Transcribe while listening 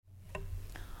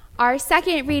Our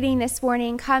second reading this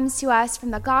morning comes to us from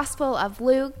the Gospel of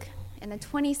Luke in the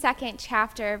 22nd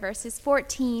chapter, verses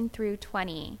 14 through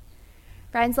 20.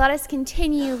 Friends, let us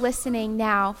continue listening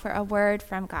now for a word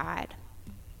from God.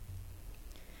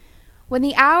 When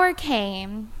the hour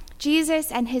came,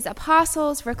 Jesus and his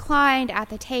apostles reclined at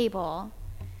the table,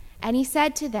 and he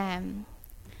said to them,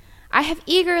 "I have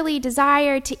eagerly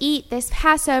desired to eat this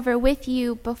Passover with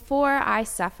you before I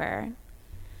suffer.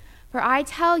 For I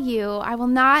tell you, I will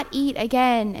not eat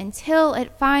again until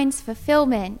it finds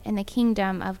fulfillment in the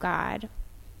kingdom of God."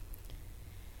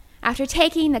 After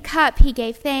taking the cup, he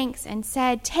gave thanks and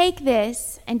said, "Take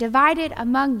this and divide it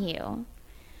among you.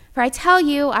 For I tell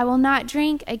you, I will not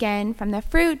drink again from the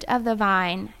fruit of the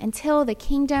vine until the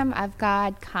kingdom of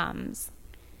God comes."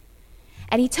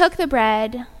 And he took the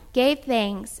bread, gave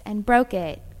thanks, and broke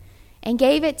it, and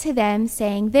gave it to them,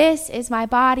 saying, "This is my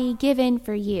body given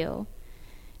for you.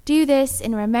 Do this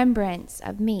in remembrance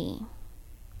of me."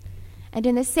 And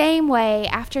in the same way,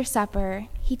 after supper,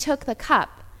 he took the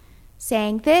cup,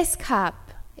 saying, "This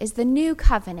cup is the new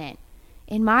covenant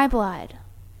in my blood,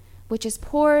 which is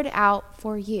poured out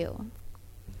for you."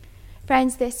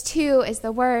 Friends, this too is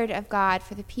the word of God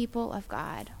for the people of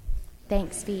God.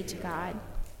 Thanks be to God.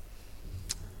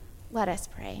 Let us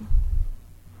pray.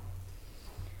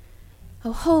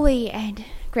 Oh, holy and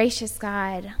gracious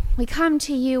God, we come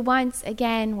to you once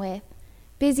again with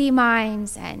busy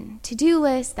minds and to-do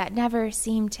lists that never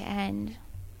seem to end.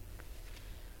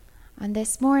 On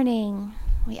this morning,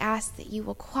 we ask that you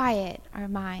will quiet our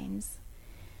minds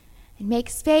and make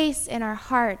space in our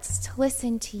hearts to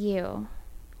listen to you,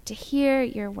 to hear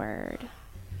your word.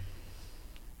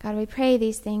 God, we pray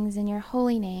these things in your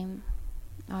holy name.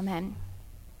 Amen.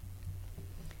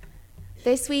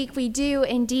 This week, we do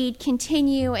indeed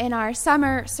continue in our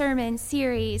summer sermon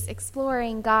series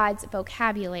exploring God's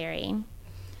vocabulary.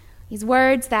 These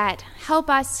words that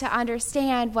help us to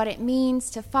understand what it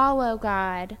means to follow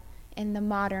God in the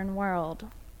modern world.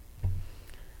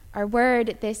 Our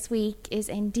word this week is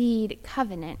indeed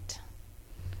covenant.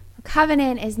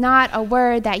 Covenant is not a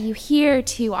word that you hear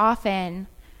too often,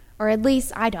 or at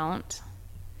least I don't.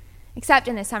 Except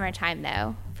in the summertime,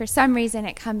 though. For some reason,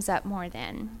 it comes up more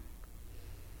then.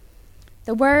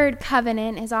 The word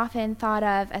covenant is often thought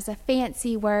of as a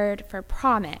fancy word for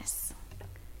promise.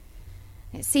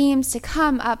 It seems to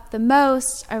come up the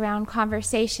most around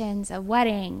conversations of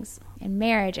weddings and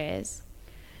marriages.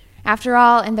 After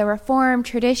all, in the Reformed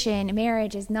tradition,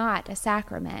 marriage is not a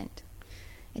sacrament.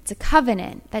 It's a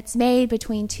covenant that's made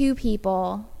between two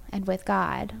people and with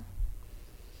God.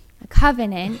 A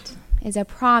covenant is a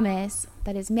promise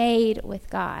that is made with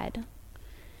God.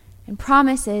 And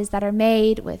promises that are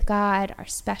made with God are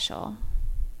special.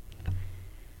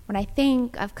 When I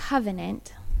think of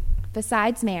covenant,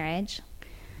 besides marriage,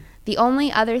 the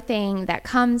only other thing that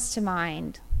comes to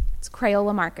mind is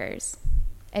Crayola markers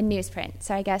and newsprint.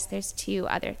 So I guess there's two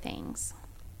other things.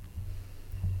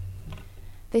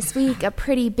 This week, a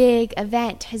pretty big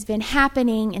event has been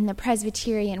happening in the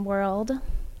Presbyterian world.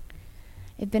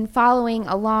 I've been following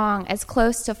along as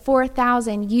close to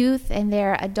 4,000 youth and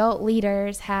their adult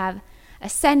leaders have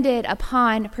ascended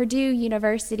upon Purdue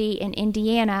University in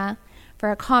Indiana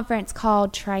for a conference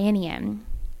called Triennium.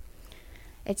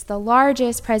 It's the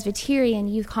largest Presbyterian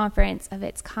youth conference of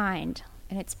its kind,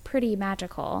 and it's pretty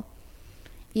magical.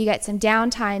 If you get some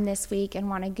downtime this week and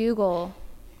want to Google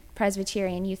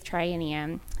Presbyterian Youth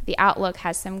Triennium, the Outlook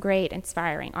has some great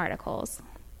inspiring articles.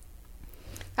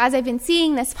 As I've been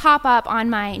seeing this pop up on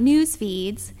my news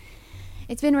feeds,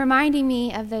 it's been reminding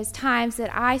me of those times that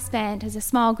I spent as a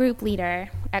small group leader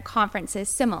at conferences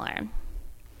similar.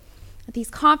 At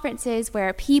these conferences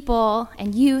where people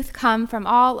and youth come from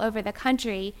all over the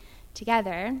country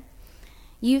together,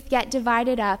 youth get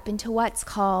divided up into what's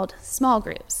called small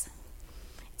groups.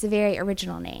 It's a very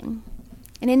original name.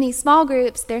 And in these small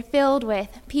groups, they're filled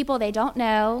with people they don't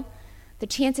know. The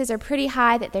chances are pretty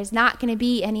high that there's not going to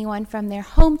be anyone from their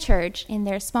home church in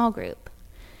their small group.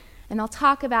 And they'll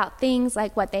talk about things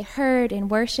like what they heard in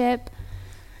worship.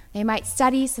 They might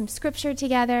study some scripture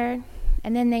together,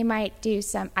 and then they might do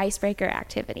some icebreaker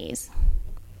activities.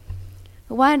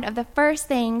 One of the first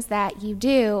things that you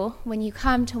do when you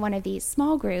come to one of these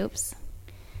small groups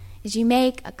is you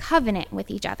make a covenant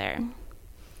with each other,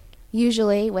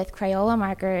 usually with Crayola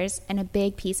markers and a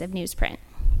big piece of newsprint.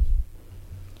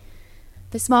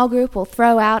 The small group will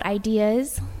throw out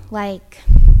ideas like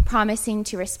promising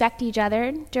to respect each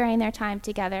other during their time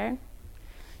together,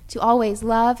 to always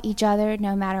love each other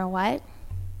no matter what,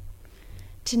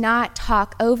 to not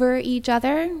talk over each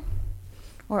other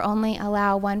or only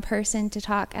allow one person to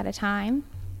talk at a time.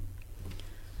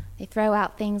 They throw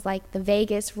out things like the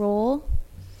Vegas rule,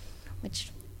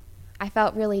 which I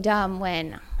felt really dumb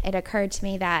when it occurred to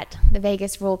me that the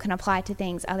Vegas rule can apply to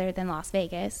things other than Las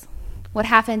Vegas. What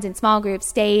happens in small group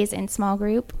stays in small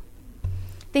group.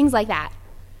 Things like that.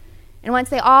 And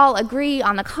once they all agree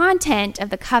on the content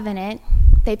of the covenant,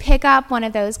 they pick up one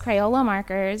of those Crayola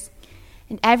markers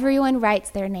and everyone writes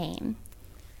their name.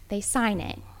 They sign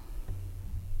it.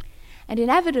 And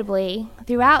inevitably,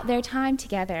 throughout their time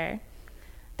together,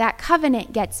 that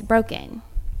covenant gets broken,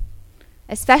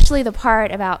 especially the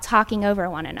part about talking over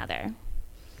one another.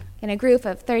 In a group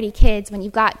of 30 kids, when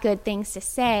you've got good things to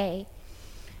say,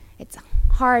 it's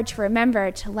hard to remember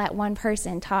to let one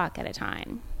person talk at a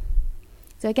time.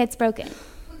 So it gets broken.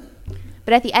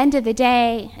 But at the end of the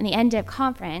day and the end of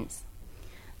conference,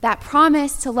 that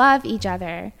promise to love each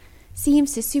other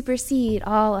seems to supersede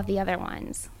all of the other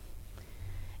ones.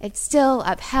 It's still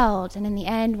upheld, and in the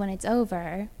end, when it's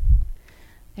over,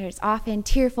 there's often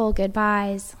tearful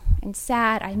goodbyes and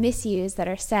sad I miss yous that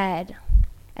are said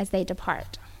as they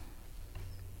depart.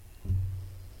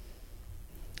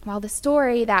 While the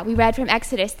story that we read from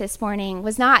Exodus this morning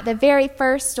was not the very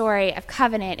first story of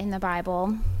covenant in the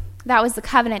Bible, that was the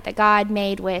covenant that God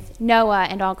made with Noah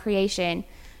and all creation,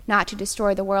 not to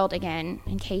destroy the world again,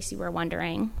 in case you were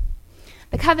wondering.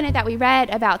 The covenant that we read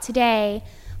about today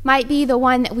might be the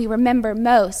one that we remember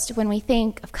most when we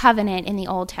think of covenant in the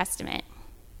Old Testament.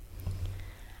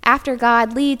 After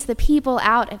God leads the people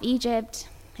out of Egypt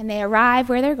and they arrive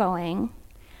where they're going,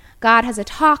 God has a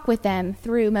talk with them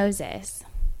through Moses.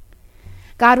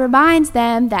 God reminds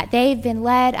them that they've been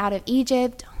led out of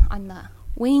Egypt on the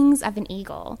wings of an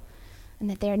eagle and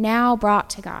that they're now brought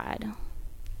to God.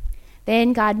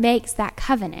 Then God makes that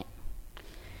covenant.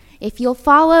 If you'll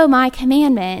follow my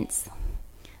commandments,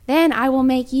 then I will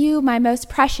make you my most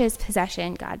precious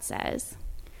possession, God says.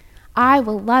 I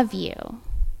will love you.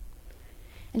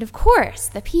 And of course,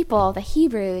 the people, the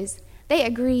Hebrews, they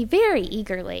agree very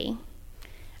eagerly.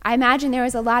 I imagine there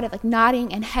was a lot of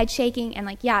nodding and head shaking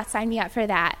and yeah, sign me up for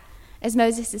that, as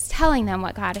Moses is telling them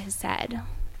what God has said.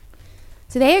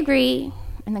 So they agree,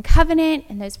 and the covenant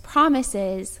and those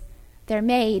promises, they're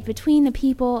made between the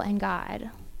people and God.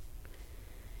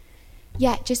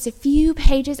 Yet, just a few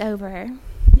pages over,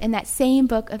 in that same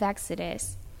book of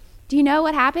Exodus, do you know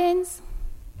what happens?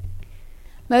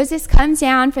 Moses comes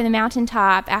down from the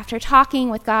mountaintop after talking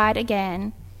with God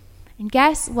again, and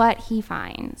guess what he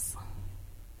finds?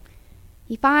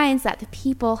 He finds that the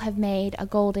people have made a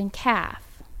golden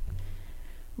calf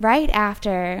right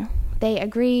after they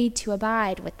agreed to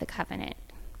abide with the covenant,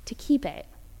 to keep it.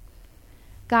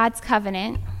 God's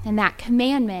covenant and that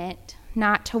commandment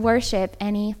not to worship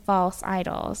any false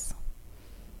idols.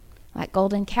 That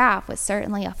golden calf was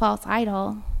certainly a false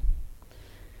idol.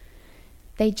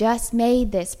 They just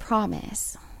made this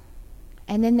promise,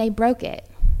 and then they broke it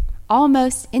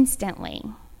almost instantly.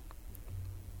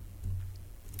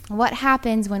 What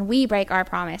happens when we break our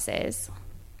promises?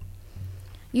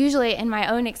 Usually, in my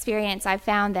own experience, I've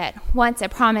found that once a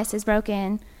promise is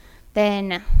broken,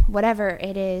 then whatever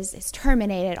it is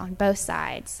terminated on both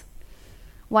sides.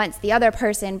 Once the other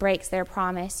person breaks their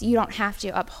promise, you don't have to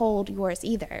uphold yours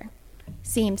either.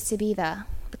 Seems to be the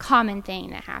common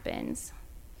thing that happens.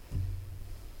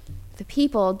 The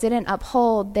people didn't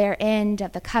uphold their end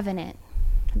of the covenant,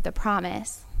 of the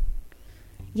promise.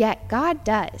 Yet God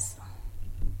does.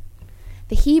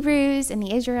 The Hebrews and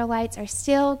the Israelites are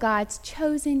still God's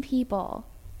chosen people.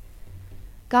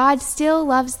 God still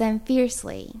loves them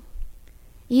fiercely,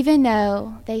 even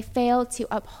though they failed to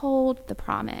uphold the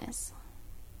promise.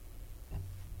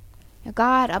 Now,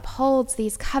 God upholds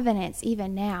these covenants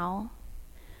even now.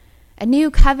 A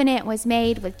new covenant was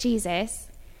made with Jesus.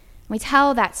 We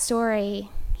tell that story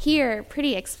here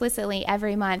pretty explicitly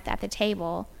every month at the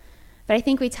table, but I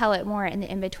think we tell it more in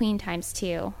the in-between times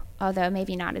too, although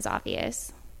maybe not as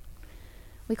obvious.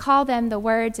 We call them the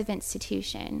words of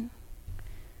institution.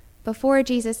 Before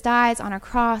Jesus dies on a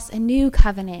cross, a new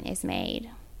covenant is made.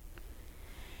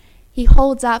 He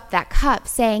holds up that cup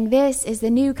saying, "This is the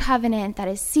new covenant that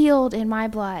is sealed in my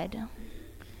blood."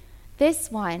 This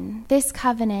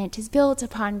covenant is built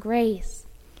upon grace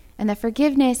and the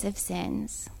forgiveness of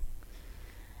sins.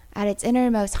 At its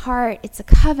innermost heart, it's a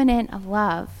covenant of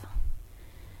love.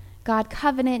 God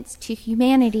covenants to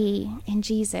humanity in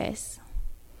Jesus.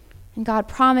 And God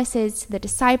promises to the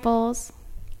disciples,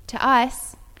 to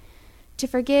us, to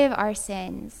forgive our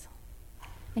sins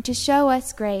and to show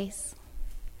us grace,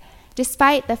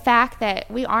 despite the fact that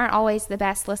we aren't always the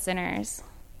best listeners.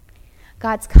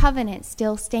 God's covenant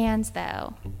still stands,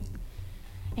 though.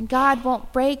 And God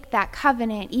won't break that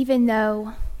covenant even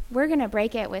though we're going to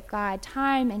break it with God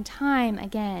time and time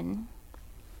again.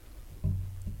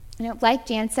 Like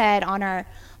Jan said on our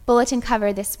bulletin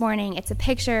cover this morning, it's a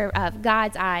picture of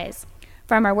God's eyes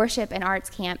from our worship and arts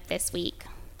camp this week.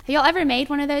 Have y'all ever made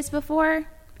one of those before?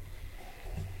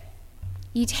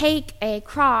 You take a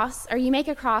cross, or you make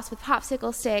a cross with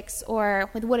popsicle sticks or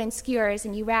with wooden skewers,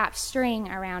 and you wrap string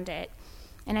around it.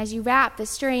 And as you wrap the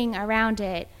string around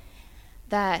it,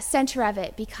 the center of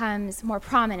it becomes more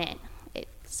prominent. It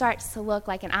starts to look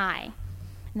like an eye,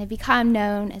 and they become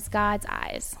known as God's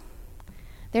eyes.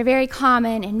 They're very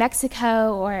common in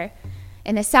Mexico or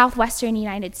in the southwestern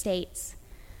United States.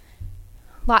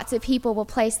 Lots of people will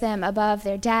place them above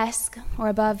their desk or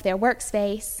above their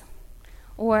workspace,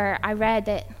 or I read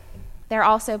that they're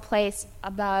also placed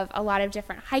above a lot of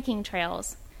different hiking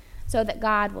trails so that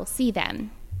God will see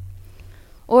them,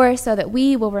 or so that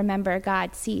we will remember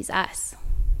God sees us.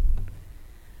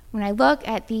 When I look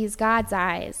at these God's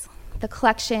eyes, the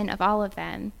collection of all of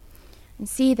them, and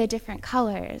see the different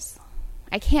colors,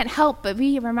 I can't help but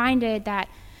be reminded that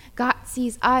God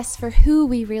sees us for who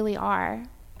we really are.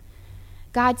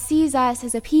 God sees us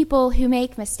as a people who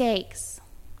make mistakes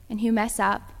and who mess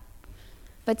up,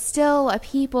 but still a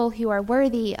people who are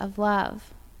worthy of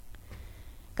love.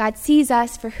 God sees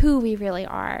us for who we really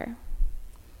are,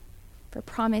 for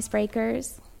promise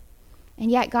breakers, and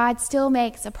yet God still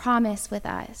makes a promise with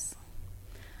us,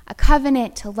 a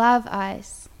covenant to love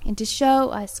us and to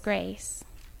show us grace,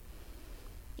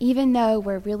 even though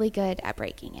we're really good at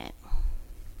breaking it.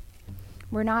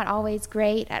 We're not always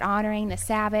great at honoring the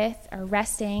Sabbath or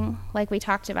resting like we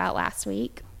talked about last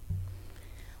week.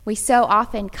 We so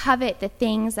often covet the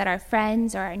things that our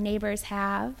friends or our neighbors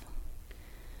have.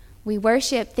 We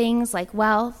worship things like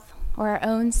wealth or our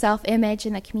own self-image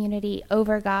in the community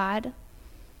over God.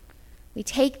 We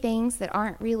take things that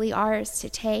aren't really ours to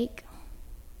take.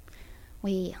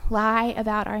 We lie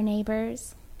about our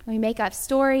neighbors. We make up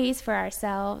stories for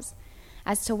ourselves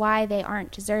as to why they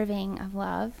aren't deserving of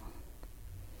love.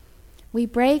 We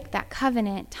break that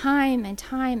covenant time and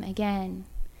time again,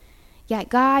 yet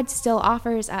God still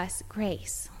offers us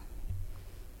grace.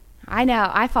 I know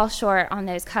I fall short on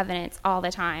those covenants all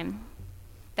the time.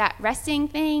 That resting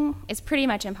thing is pretty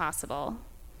much impossible.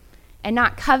 And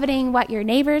not coveting what your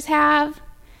neighbors have,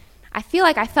 I feel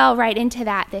like I fell right into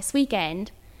that this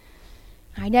weekend.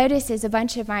 I noticed as a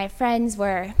bunch of my friends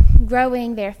were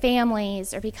growing their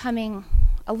families or becoming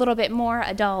a little bit more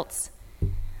adults,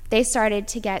 they started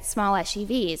to get small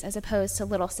SUVs as opposed to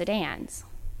little sedans.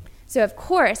 So of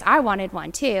course I wanted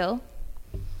one too.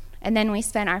 And then we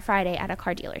spent our Friday at a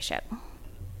car dealership.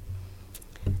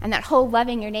 And that whole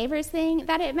loving your neighbors thing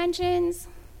that it mentions,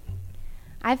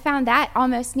 I found that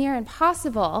almost near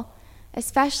impossible,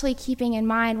 especially keeping in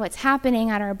mind what's happening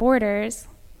at our borders.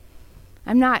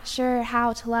 I'm not sure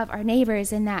how to love our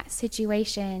neighbors in that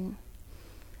situation.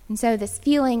 And so this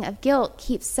feeling of guilt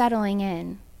keeps settling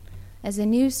in as the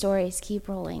news stories keep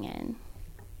rolling in.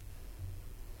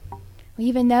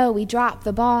 Even though we drop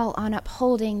the ball on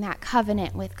upholding that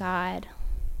covenant with God,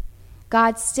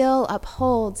 God still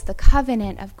upholds the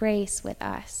covenant of grace with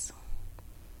us.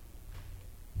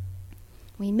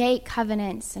 We make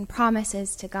covenants and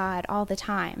promises to God all the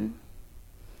time.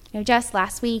 Just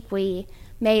last week we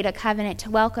made a covenant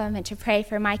to welcome and to pray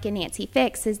for Mike and Nancy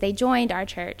Fix as they joined our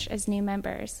church as new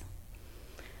members.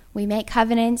 We make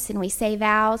covenants and we say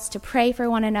vows to pray for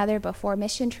one another before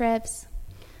mission trips,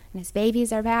 and as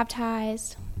babies are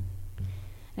baptized.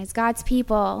 And as God's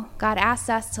people, God asks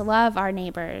us to love our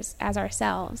neighbors as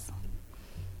ourselves.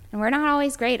 And we're not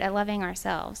always great at loving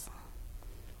ourselves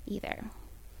either.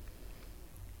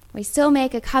 We still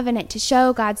make a covenant to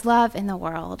show God's love in the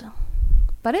world,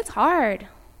 but it's hard.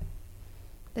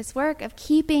 This work of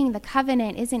keeping the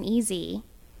covenant isn't easy.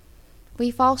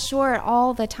 We fall short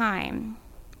all the time,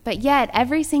 but yet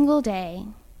every single day,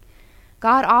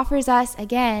 God offers us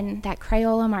again that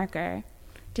Crayola marker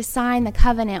to sign the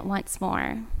covenant once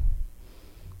more,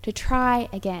 to try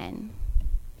again.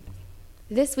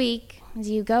 This week, as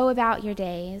you go about your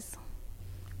days,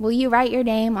 will you write your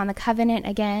name on the covenant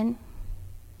again?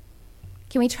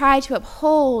 Can we try to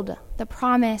uphold the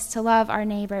promise to love our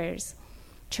neighbors,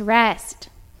 to rest,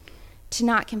 to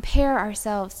not compare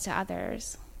ourselves to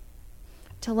others,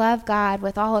 to love God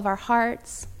with all of our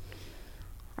hearts,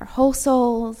 our whole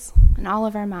souls, and all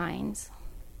of our minds?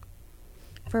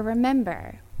 For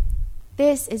remember,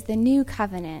 this is the new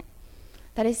covenant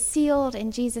that is sealed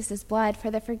in Jesus' blood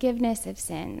for the forgiveness of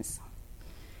sins,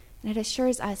 and it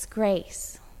assures us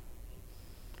grace.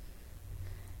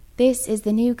 This is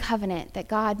the new covenant that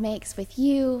God makes with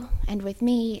you and with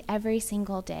me every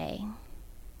single day.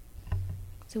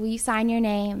 So will you sign your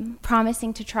name,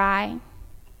 promising to try,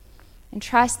 and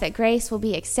trust that grace will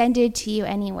be extended to you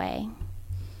anyway,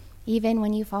 even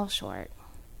when you fall short?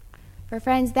 For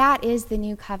friends, that is the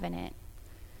new covenant,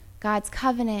 God's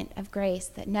covenant of grace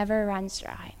that never runs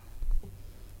dry.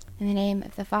 In the name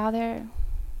of the Father,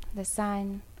 the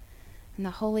Son, and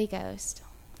the Holy Ghost.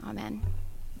 Amen.